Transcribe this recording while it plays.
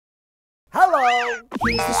Al.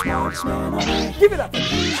 He's the smartest man on earth. Give it up.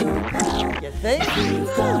 He's your pal. You think? If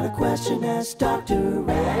you've got a question, ask Dr.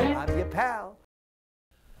 Al. I'm your pal.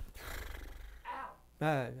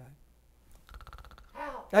 Al.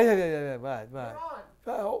 What? You're on.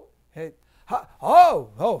 Oh, Hey.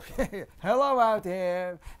 Oh, hello out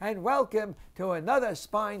there, and welcome to another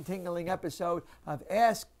spine-tingling episode of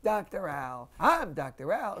Ask Dr. Al. I'm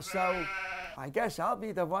Dr. Al, so I guess I'll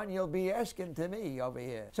be the one you'll be asking to me over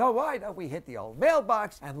here. So why don't we hit the old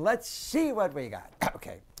mailbox and let's see what we got.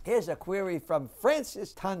 Okay, here's a query from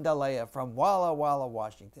Francis Tandalaya from Walla Walla,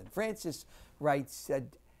 Washington. Francis writes,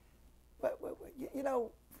 you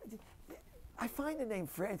know, I find the name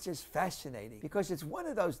Francis fascinating because it's one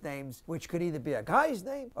of those names which could either be a guy's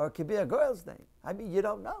name or it could be a girl's name. I mean, you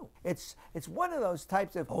don't know. It's one of those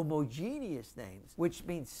types of homogeneous names, which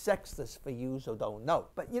means sexless for you who don't know.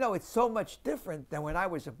 But you know, it's so much different than when I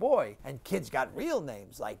was a boy and kids got real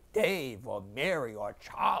names like Dave or Mary or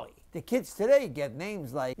Charlie. The kids today get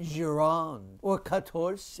names like Giron or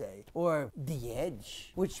Catorce or The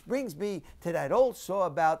Edge, which brings me to that old saw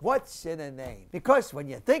about what's in a name. Because when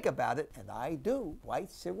you think about it, and I do, quite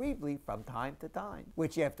cerebrally from time to time,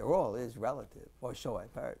 which after all is relative, or so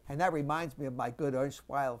I've heard. And that reminds me of my good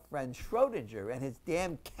erstwhile friend Schrodinger and his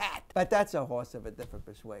damn cat. But that's a horse of a different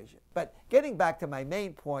persuasion. But getting back to my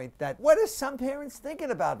main point, that what are some parents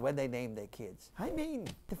thinking about when they name their kids? I mean,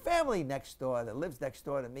 the family next door that lives next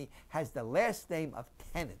door to me has the last name of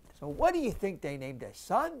Tennant. So what do you think they named their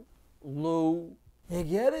son? Lou. You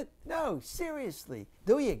get it? No, seriously.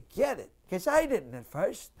 Do you get it? Because I didn't at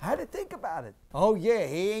first. I had to think about it. Oh yeah,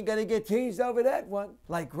 he ain't gonna get teased over that one.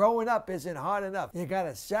 Like growing up isn't hard enough. You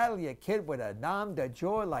gotta saddle your kid with a nom de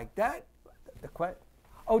jour like that? The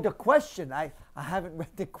question. I haven't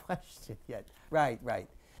read the question yet. Right.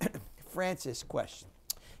 Francis' question.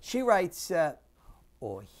 She writes,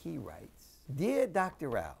 or he writes, Dear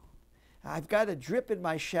Dr. Al, I've got a drip in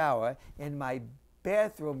my shower in my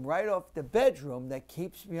bathroom right off the bedroom that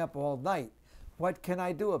keeps me up all night. What can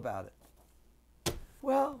I do about it?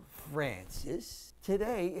 Well, Francis,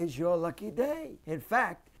 today is your lucky day. In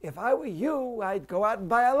fact, if I were you, I'd go out and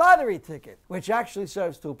buy a lottery ticket, which actually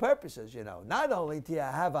serves two purposes, you know. Not only do you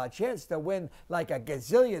have a chance to win like $1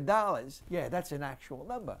 gazillion, yeah, that's an actual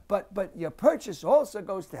number, but your purchase also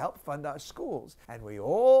goes to help fund our schools. And we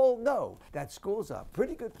all know that schools are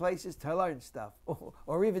pretty good places to learn stuff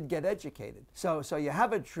or even get educated. So you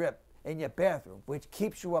have a drip in your bathroom, which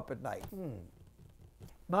keeps you up at night.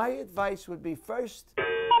 My advice would be first,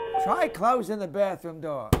 try closing the bathroom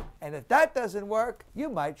door. And if that doesn't work, you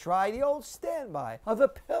might try the old standby of a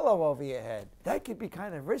pillow over your head. That could be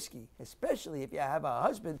kind of risky, especially if you have a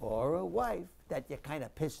husband or a wife that you're kind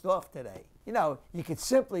of pissed off today. You know, you could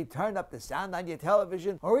simply turn up the sound on your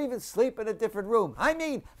television or even sleep in a different room. I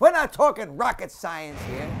mean, we're not talking rocket science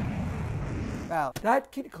here. Well,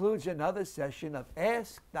 that concludes another session of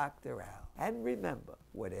Ask Dr. Al. And remember,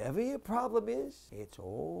 whatever your problem is, it's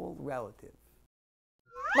all relative.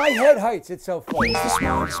 My head hurts, it's so funny. He's the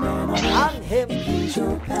smartest man on earth. I'm him. He's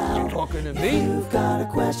your pal. Talking to If me? you've got a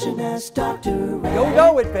question, ask Dr. Al. You'll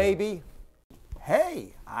know it, baby.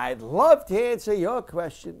 Hey, I'd love to answer your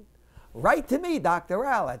question. Write to me, Dr.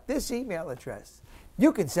 Al, at this email address.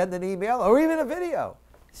 You can send an email or even a video.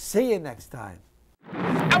 See you next time.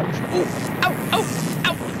 ouch!